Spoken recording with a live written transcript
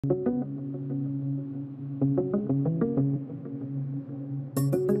The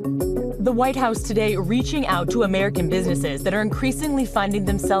White House today reaching out to American businesses that are increasingly finding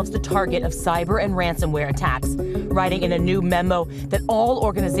themselves the target of cyber and ransomware attacks, writing in a new memo that all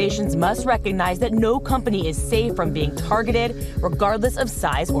organizations must recognize that no company is safe from being targeted, regardless of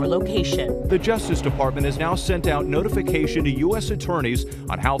size or location. The Justice Department has now sent out notification to U.S. attorneys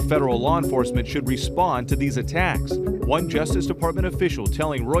on how federal law enforcement should respond to these attacks. One Justice Department official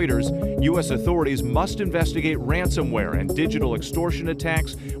telling Reuters U.S. authorities must investigate ransomware and digital extortion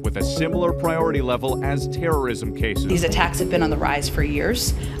attacks with a similar priority level as terrorism cases. These attacks have been on the rise for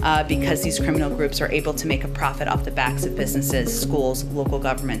years because these criminal groups are able to make a profit off the backs of businesses, schools, local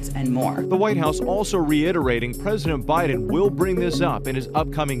governments, and more. The White House also reiterating President Biden will bring this up in his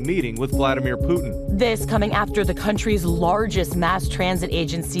upcoming meeting with Vladimir Putin. This coming after the country's largest mass transit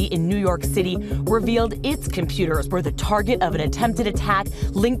agency in New York City revealed its computers were the target of an attempted attack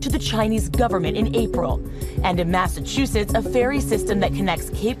linked to the Chinese government in April. And in Massachusetts, a ferry system that connects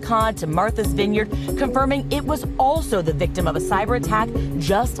Cape Cod to Martha's Vineyard confirming it was also the victim of a cyber attack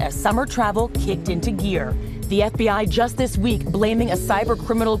just as summer travel kicked into gear. The FBI just this week blaming a cyber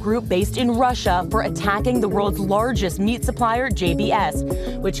criminal group based in Russia for attacking the world's largest meat supplier,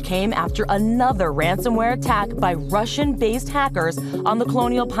 JBS, which came after another ransomware attack by Russian-based hackers on the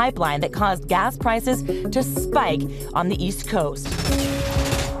Colonial Pipeline that caused gas prices to spike on the East Coast.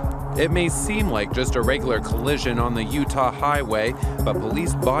 It may seem like just a regular collision on the Utah highway, but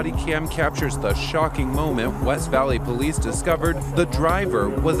police body cam captures the shocking moment West Valley Police discovered the driver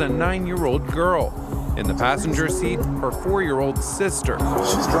was a 9-year-old girl. In the passenger seat, her 4-year-old sister.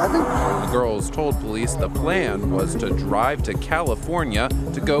 She's driving? The girls told police the plan was to drive to California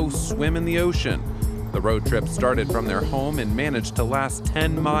to go swim in the ocean. The road trip started from their home and managed to last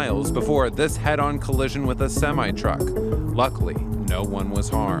 10 miles before this head-on collision with a semi-truck. Luckily, no one was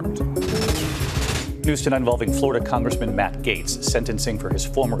harmed. News tonight involving Florida Congressman Matt Gaetz. Sentencing for his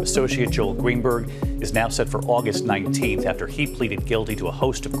former associate Joel Greenberg is now set for August 19th after he pleaded guilty to a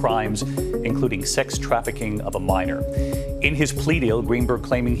host of crimes, including sex trafficking of a minor. In his plea deal, Greenberg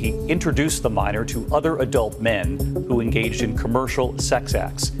claiming he introduced the minor to other adult men who engaged in commercial sex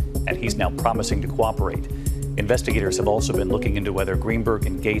acts, and he's now promising to cooperate. Investigators have also been looking into whether Greenberg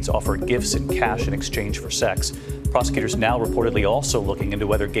and Gaetz offered gifts and cash in exchange for sex. Prosecutors now reportedly also looking into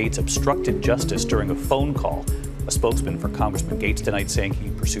whether Gaetz obstructed justice during a phone call. A spokesman for Congressman Gaetz tonight saying he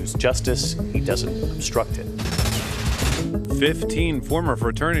pursues justice, he doesn't obstruct it. 15 former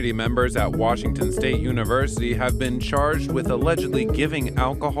fraternity members at Washington State University have been charged with allegedly giving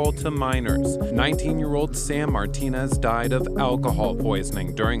alcohol to minors. 19-year-old Sam Martinez died of alcohol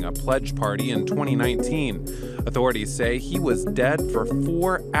poisoning during a pledge party in 2019. Authorities say he was dead for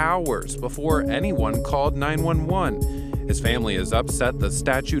 4 hours before anyone called 911. His family is upset the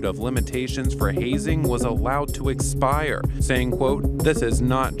statute of limitations for hazing was allowed to expire, saying, quote, "This is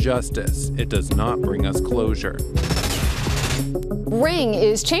not justice. It does not bring us closure." Ring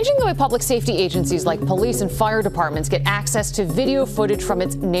is changing the way public safety agencies like police and fire departments get access to video footage from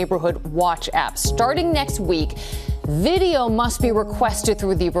its Neighborhood Watch app. Starting next week, video must be requested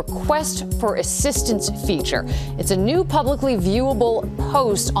through the Request for Assistance feature. It's a new publicly viewable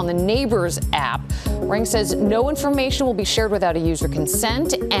post on the Neighbors app. Ring says no information will be shared without a user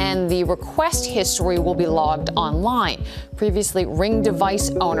consent, and the request history will be logged online. Previously, Ring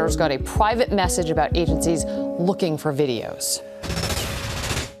device owners got a private message about agencies looking for videos.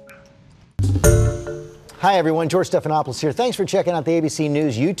 Hi everyone, George Stephanopoulos here. Thanks for checking out the ABC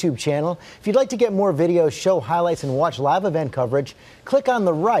News YouTube channel. If you'd like to get more videos, show highlights, and watch live event coverage, click on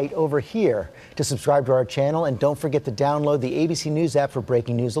the right over here to subscribe to our channel, and don't forget to download the ABC News app for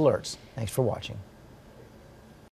breaking news alerts. Thanks for watching.